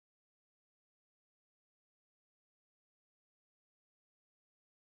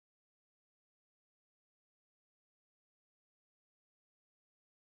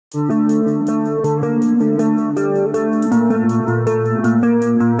Hello,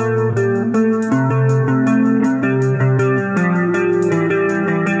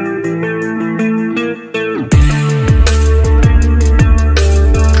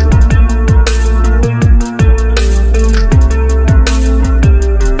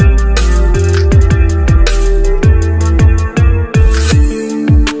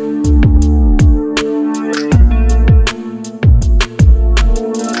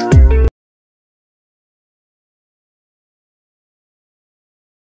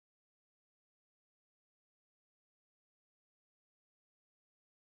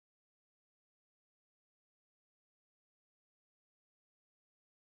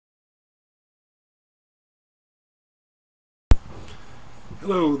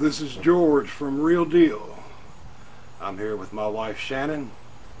 this is George from Real Deal. I'm here with my wife Shannon.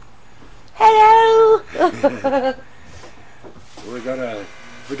 Hello. We got a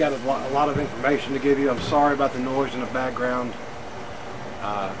lot of information to give you. I'm sorry about the noise in the background.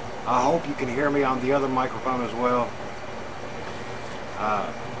 I hope you can hear me on the other microphone as well.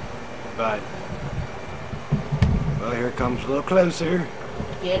 But well, here it comes a little closer.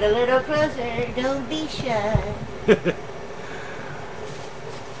 Get a little closer. Don't be shy.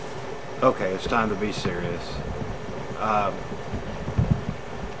 Okay, it's time to be serious.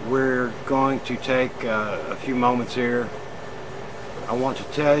 We're going to take a few moments here. I want to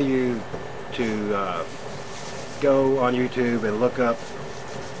tell you to go on YouTube and look up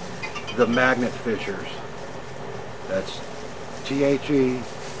the Magnet Fishers. That's THEMAGNET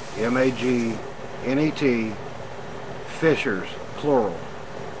Fishers, plural.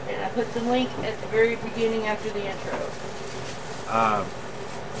 And I put the link at the very beginning after the intro.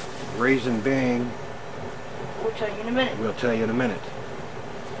 Reason being, We'll tell you in a minute. we'll tell you in a minute.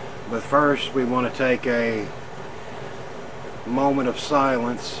 But first, we want to take a moment of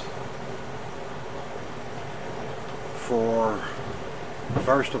silence for,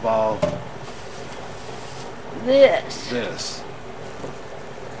 first of all, This.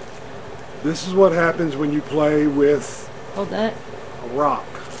 This is what happens when you play with Hold that. a rock.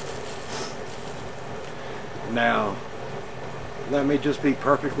 Now, let me just be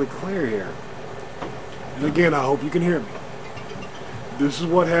perfectly clear here. And again, I hope you can hear me. This is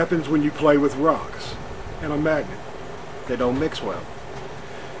what happens when you play with rocks and a magnet. They don't mix well.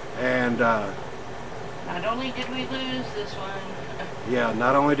 And Not only did we lose this one. yeah,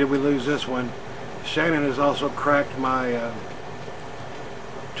 not only did we lose this one, Shannon has also cracked my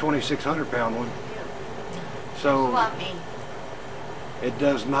 2,600 pound one. So Floppy. it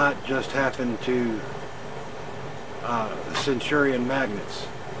does not just happen to Centurion magnets,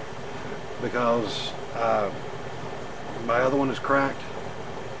 because my other one is cracked.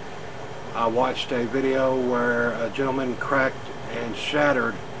 I watched a video where a gentleman cracked and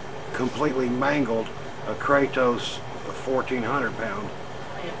shattered, completely mangled, a Kratos 1,400 pound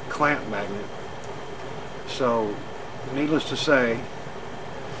clamp magnet. So needless to say,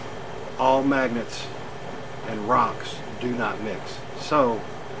 all magnets and rocks do not mix. So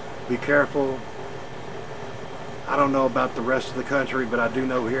be careful. I don't know about the rest of the country, but I do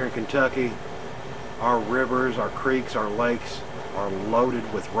know here in Kentucky, our rivers, our creeks, our lakes are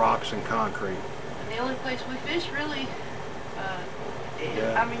loaded with rocks and concrete. The only place we fish really,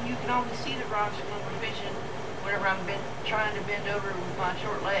 Yeah. I mean, you can always see the rocks when we're fishing whenever I'm trying to bend over with my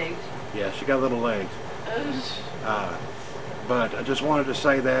short legs. Yeah, she got little legs. Ugh. But I just wanted to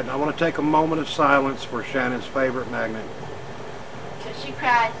say that. I want to take a moment of silence for Shannon's favorite magnet, Because she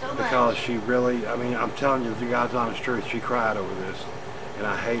cried so much. because she really, I mean, I'm telling you the God's honest truth, she cried over this, and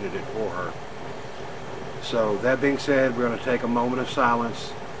I hated it for her. So that being said, we're going to take a moment of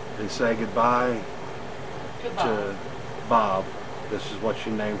silence and say goodbye to Bob. This is what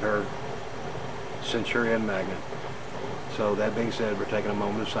she named her Centurion magnet. So that being said, we're taking a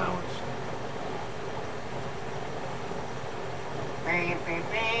moment of silence.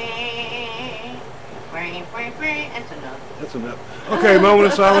 That's enough. That's enough. Okay, moment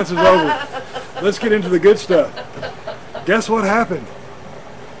of silence is over. Let's get into the good stuff. Guess what happened?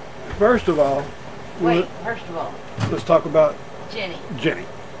 First of all, Wait, first of all, let's talk about Jenny. Jenny.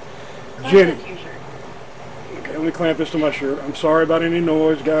 Clamp Jenny. this to your shirt. Okay, let me clamp this to my shirt. I'm sorry about any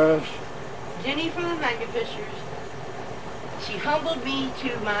noise, guys. Jenny from the Magnet Fishers. She humbled me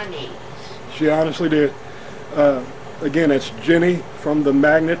to my knees. She honestly did. Again, it's Jenny from the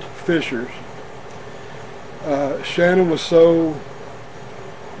Magnet Fishers. Shannon was so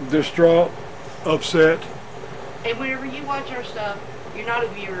distraught, upset. And whenever you watch our stuff, you're not a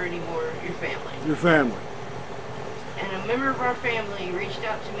viewer anymore, you're family. Your family. And a member of our family reached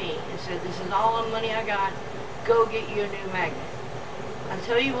out to me and said, this is all the money I got, go get you a new magnet. I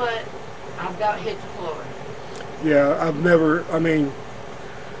tell you what, I about hit the floor. Yeah, I've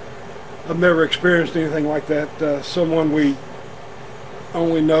never experienced anything like that. Someone we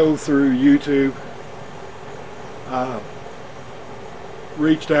only know through YouTube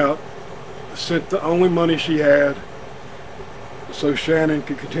reached out, sent the only money she had so Shannon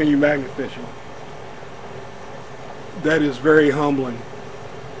could continue magnet fishing. That is very humbling.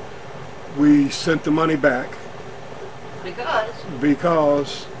 We sent the money back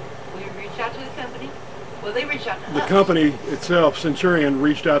because we reached out to the company. Well, they reached out to us. The company itself, Centurion,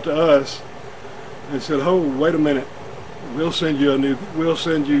 reached out to us and said, "Oh, wait a minute. We'll send you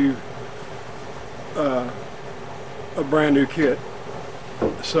a brand new kit."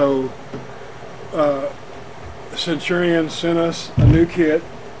 So Centurion sent us a new kit,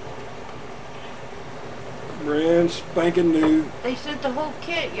 brand spanking new. They sent the whole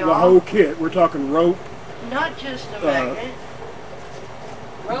kit, y'all. The whole kit. We're talking rope, not just the magnet.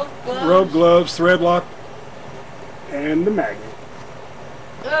 Rope, gloves, thread lock, and the magnet.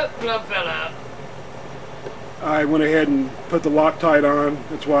 Oh, glove fell out. I went ahead and put the Loctite on.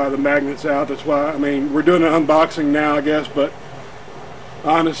 That's why the magnet's out. That's why, I mean, we're doing an unboxing now, I guess, but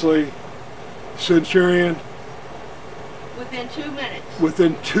honestly, Centurion, within 2 minutes.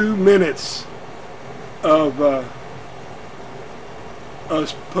 Within 2 minutes of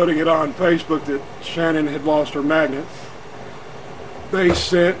us putting it on Facebook that Shannon had lost her magnet, they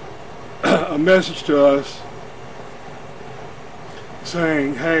sent a message to us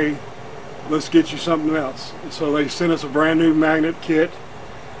saying, "Hey, let's get you something else." So they sent us a brand new magnet kit.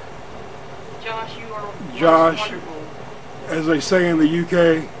 Josh, you are Josh, wonderful. As they say in the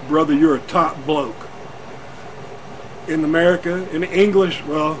UK, brother, you're a top bloke. In America, in English,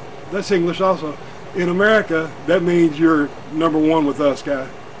 well, that's English also. In America, that means you're number one with us, guy.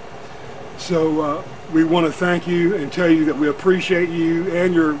 So we want to thank you and tell you that we appreciate you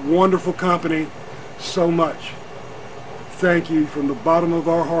and your wonderful company so much. Thank you from the bottom of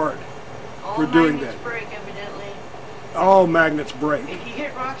our heart for doing that. All magnets break, evidently. All magnets break. If you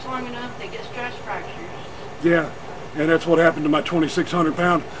hit rocks long enough, they get stress fractures. Yeah, and that's what happened to my 2,600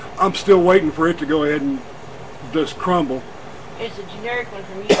 pound. I'm still waiting for it to go ahead and just crumble. It's a generic one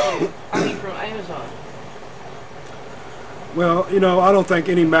from YouTube. I mean, from Amazon. Well, you know, I don't think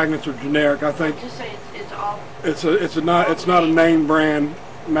any magnets are generic. I think just say it's all. It's not a name brand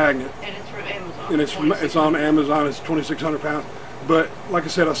magnet. And it's from Amazon. And it's on Amazon. It's 2,600 pounds. But like I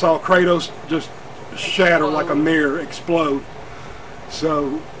said, I saw Kratos just shatter like a mirror, explode.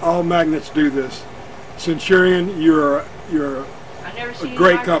 So all magnets do this. Centurion, you're I've never seen a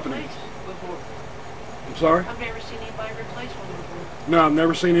great company. Before. I'm sorry? I've never seen anybody replace one before. No, I've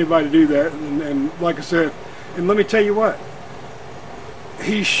never seen anybody do that. And like I said, and let me tell you what,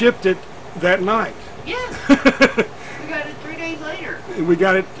 he shipped it that night. Yeah. We got it 3 days later. And we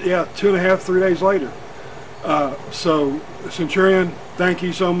got it, yeah, 2.5, 3 days later. So, Centurion, thank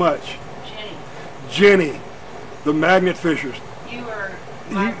you so much. Jenny, the magnet fishers. You are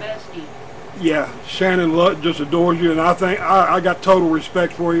my bestie. Yeah, Shannon just adores you, and I think I got total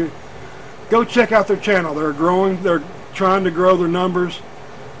respect for you. Go check out their channel. They're growing. They're trying to grow their numbers.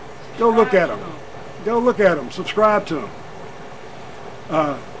 Go look at them. Go look at them. Subscribe to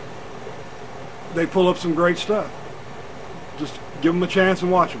them. They pull up some great stuff. Just give them a chance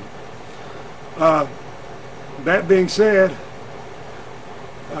and watch them. That being said,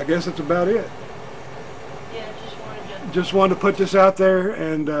 I guess that's about it. Yeah, just wanted to put this out there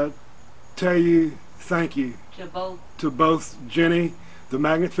and tell you thank you to both Jenny, the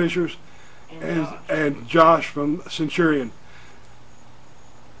magnet fishers, and Josh from Centurion.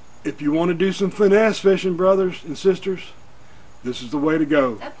 If you want to do some finesse fishing, brothers and sisters, this is the way to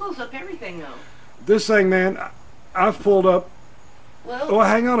go. That pulls up everything, though. This thing, man, I've pulled up. Well,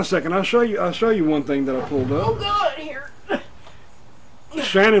 hang on a second. I'll show you one thing that I pulled up. Oh God, here.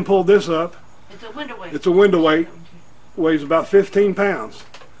 Shannon pulled this up. It's a window weight. It's a window weight. Weighs about 15 pounds.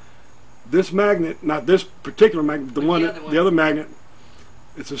 This magnet, not this particular magnet, the other magnet,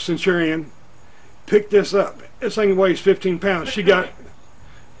 it's a Centurion. Picked this up. This thing weighs 15 pounds. She got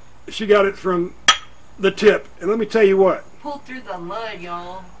it from the tip. And let me tell you what. Pulled through the mud,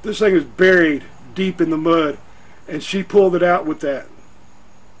 y'all. This thing is buried deep in the mud, and she pulled it out with that.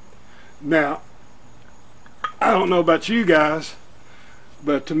 Now, I don't know about you guys,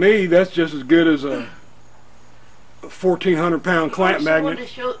 but to me, that's just as good as a 1,400 pound clamp magnet. To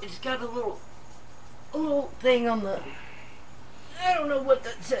show, it's got a little thing on the, I don't know what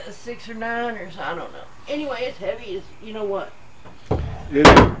that says, 6 or 9 or so, I don't know. Anyway, it's heavy. It's, you know what?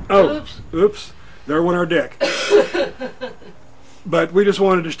 Oops. There went our deck. But we just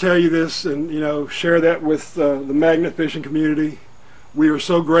wanted to tell you this and, you know, share that with the magnet fishing community. We are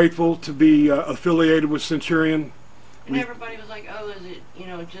so grateful to be affiliated with Centurion. And everybody was like, oh, is it, you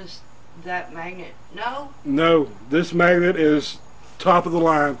know, just that magnet? No. No, this magnet is top of the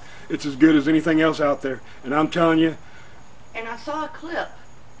line. It's as good as anything else out there. And I'm telling you. And I saw a clip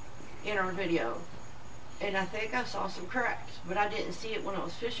in our video, and I think I saw some cracks, but I didn't see it when I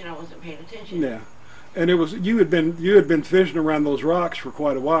was fishing. I wasn't paying attention. Yeah. And it was you had been fishing around those rocks for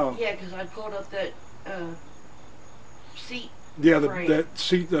quite a while. Yeah, because I pulled up that seat. Yeah, frame. that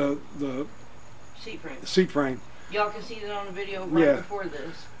seat the seat frame. Y'all can see that on the video right Yeah. before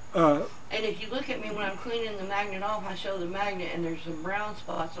this. And if you look at me when I'm cleaning the magnet off, I show the magnet and there's some brown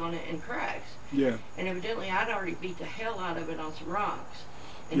spots on it and cracks. Yeah. And evidently I'd already beat the hell out of it on some rocks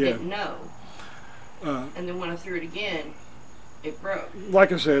and Yeah. didn't know. And then when I threw it again, it broke.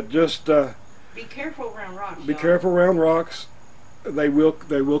 Like I said, just Be careful around rocks. be y'all. careful around rocks. They will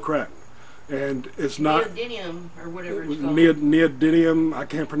crack. And it's not Neodymium or whatever it's called. neodymium. I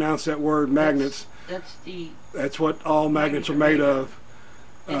can't pronounce that word. Magnets. That's what all magnets are made of.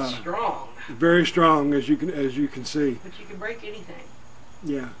 It's strong. Very strong, as you can see. But you can break anything.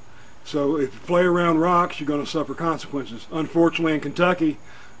 Yeah. So if you play around rocks, you're going to suffer consequences. Unfortunately, in Kentucky,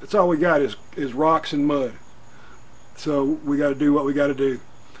 that's all we got is rocks and mud. So we got to do what we got to do.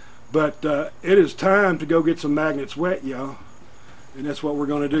 But it is time to go get some magnets wet, y'all. And that's what we're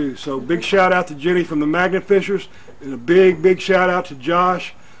going to do. So big shout out to Jenny from the Magnet Fishers, and a big shout out to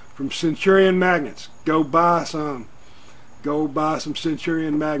Josh from Centurion Magnets. Go buy some. Go buy some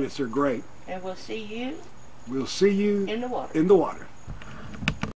Centurion magnets. They're great. And we'll see you in the water.